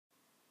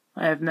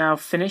I have now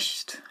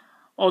finished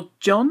Odd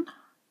John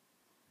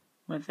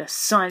with the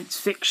science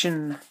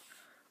fiction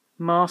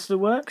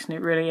masterworks, and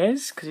it really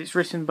is, because it's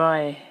written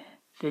by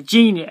the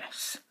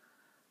genius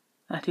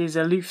that is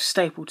Olaf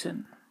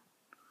Stapledon,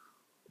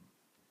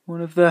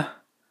 one of the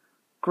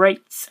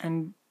great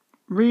and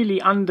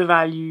really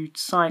undervalued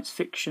science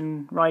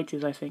fiction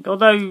writers, I think.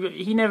 Although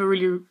he never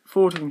really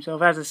thought of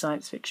himself as a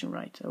science fiction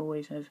writer,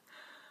 always as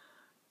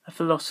a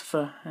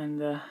philosopher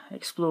and an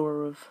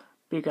explorer of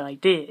big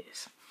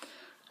ideas.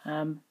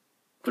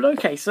 But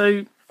okay,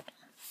 so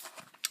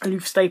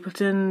Olaf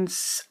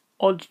Stapledon's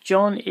Odd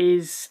John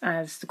is,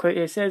 as the quote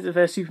here says, the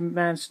first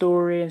Superman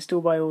story and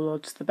still by all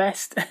odds the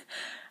best.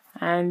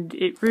 And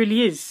it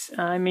really is.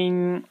 I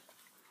mean,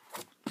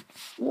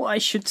 what I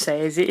should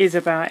say is it is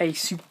about a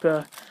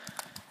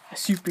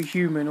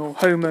superhuman, or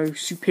Homo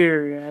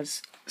superior,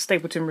 as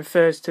Stapledon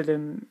refers to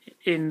them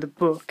in the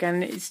book,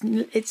 and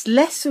it's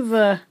less of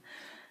a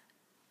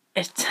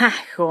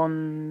attack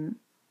on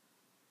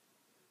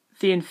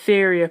the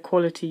inferior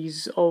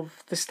qualities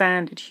of the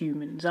standard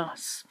humans,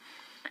 us,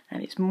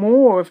 and it's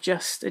more of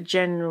just a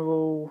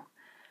general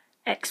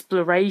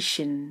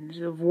exploration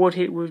of what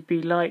it would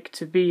be like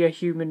to be a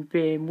human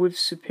being with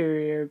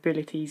superior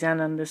abilities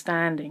and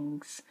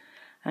understandings,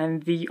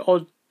 and the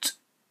odd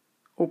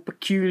or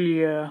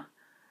peculiar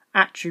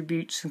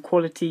attributes and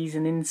qualities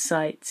and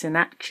insights and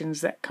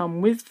actions that come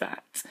with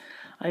that.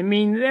 I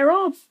mean, there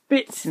are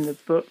bits in the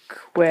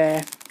book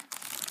where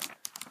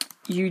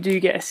you do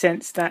get a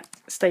sense that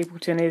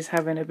Stapledon is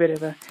having a bit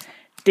of a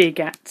dig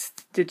at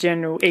the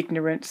general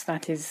ignorance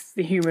that is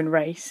the human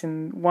race,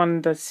 and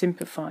one does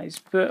sympathise.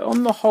 But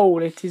on the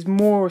whole, it is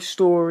more a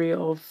story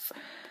of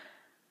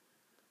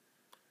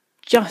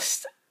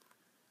just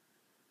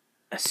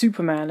a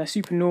Superman, a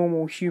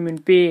supernormal human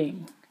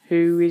being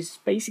who is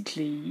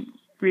basically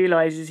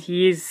realises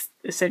he is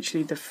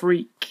essentially the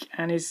freak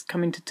and is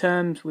coming to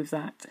terms with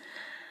that.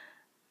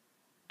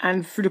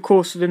 And through the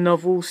course of the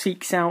novel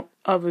seeks out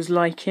others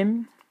like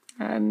him,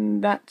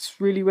 and that's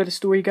really where the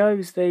story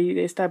goes. They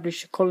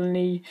establish a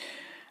colony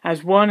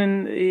as one,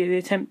 and they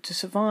attempt to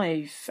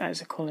survive as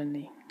a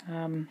colony.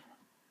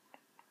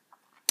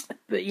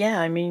 But yeah,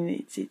 I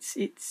mean, it's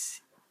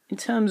in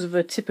terms of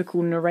a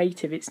typical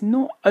narrative, it's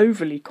not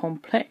overly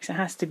complex. It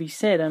has to be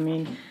said. I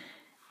mean,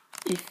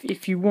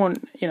 if you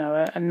want,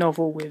 a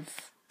novel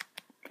with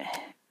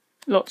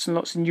lots and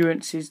lots of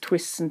nuances,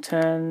 twists and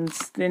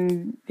turns,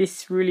 then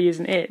this really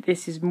isn't it.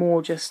 This is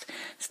more just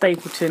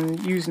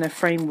Stapledon using a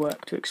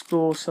framework to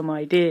explore some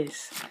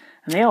ideas,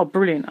 and they are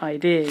brilliant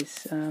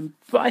ideas.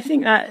 But I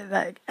think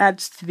that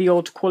adds to the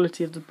odd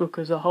quality of the book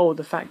as a whole,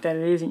 the fact that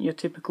it isn't your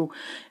typical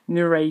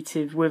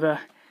narrative with a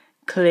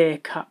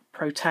clear-cut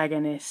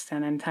protagonist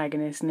and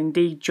antagonist, and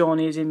indeed John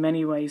is in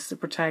many ways the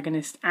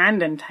protagonist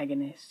and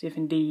antagonist, if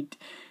indeed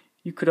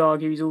you could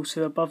argue he's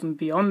also above and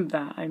beyond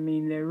that. I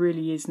mean, there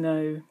really is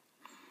no...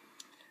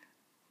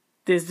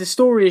 the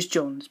story is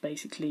John's,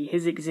 basically,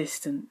 his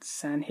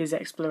existence and his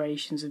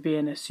explorations of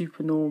being a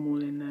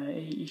supernormal in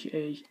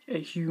a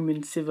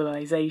human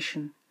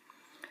civilization.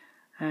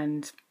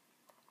 And,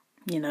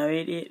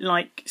 it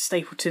like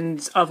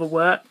Stapledon's other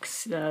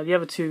works, the only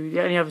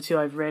other two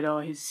I've read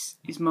are his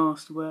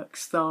masterworks,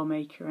 Star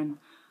Maker and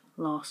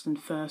Last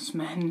and First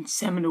Men,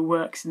 seminal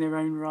works in their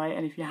own right,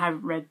 and if you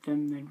haven't read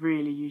them, then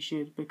really you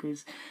should,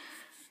 because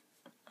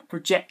a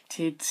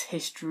projected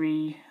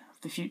history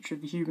of the future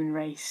of the human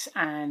race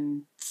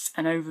and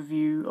an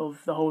overview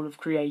of the whole of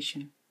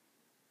creation,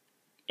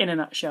 in a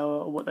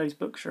nutshell, are what those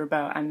books are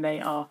about, and they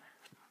are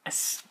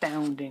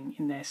astounding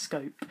in their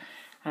scope.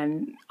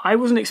 And I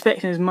wasn't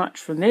expecting as much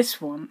from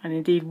this one, and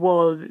indeed,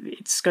 while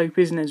its scope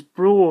isn't as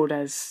broad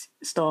as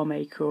Star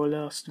Maker or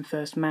Last and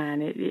First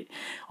Man, it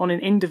on an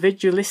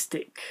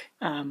individualistic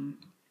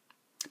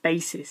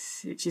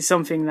basis, which is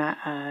something that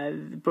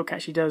the book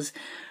actually does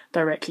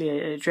directly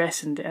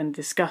address and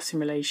discuss in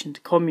relation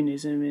to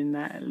communism, in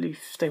that Olaf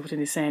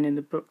Stapledon is saying in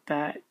the book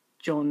that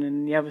John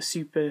and the other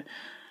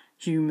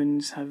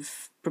superhumans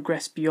have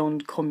progressed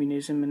beyond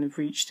communism and have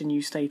reached a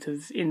new state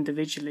of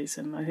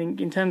individualism. I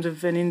think in terms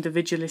of an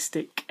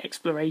individualistic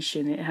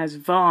exploration, it has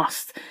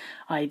vast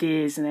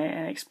ideas and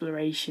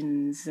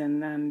explorations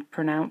and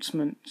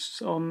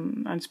pronouncements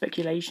on and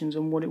speculations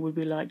on what it would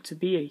be like to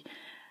be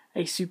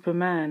a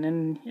Superman,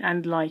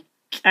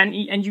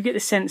 and you get the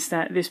sense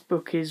that this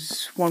book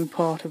is one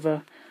part of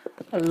a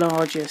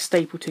larger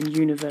Stapledon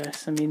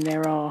universe. I mean,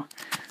 there are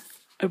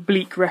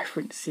oblique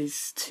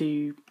references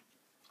to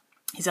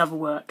his other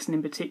works, and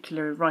in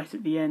particular, right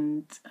at the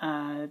end,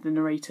 the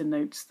narrator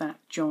notes that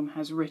John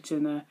has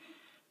written an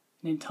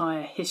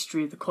entire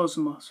history of the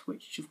cosmos,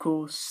 which, of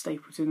course,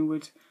 Stapledon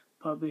would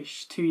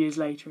publish 2 years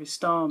later as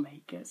Star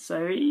Maker.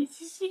 So you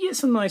get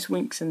some nice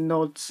winks and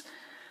nods,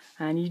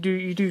 and you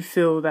do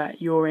feel that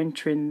you're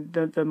entering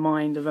the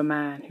mind of a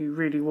man who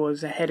really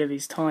was ahead of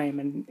his time,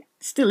 and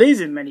still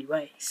is in many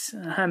ways.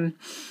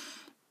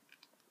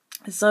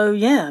 So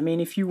yeah, I mean,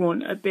 if you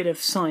want a bit of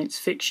science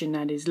fiction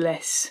that is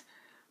less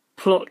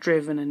plot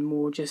driven and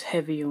more just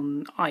heavy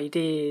on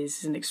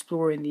ideas and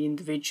exploring the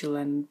individual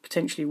and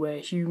potentially where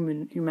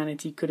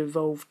humanity could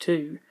evolve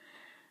to,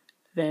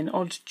 then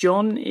Odd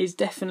John is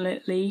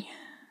definitely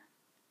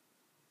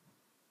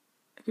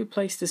a good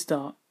place to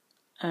start.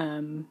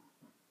 And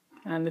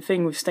the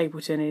thing with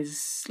Stapledon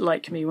is,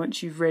 like me,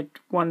 once you've read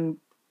one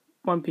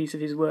piece of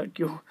his work,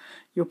 you'll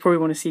probably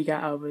want to seek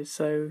out others.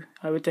 So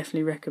I would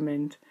definitely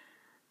recommend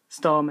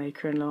Star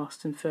Maker and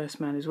Last and First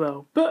Man as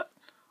well. But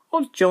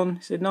Odd John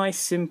is a nice,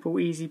 simple,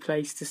 easy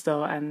place to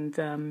start, and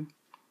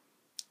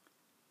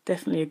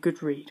definitely a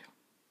good read.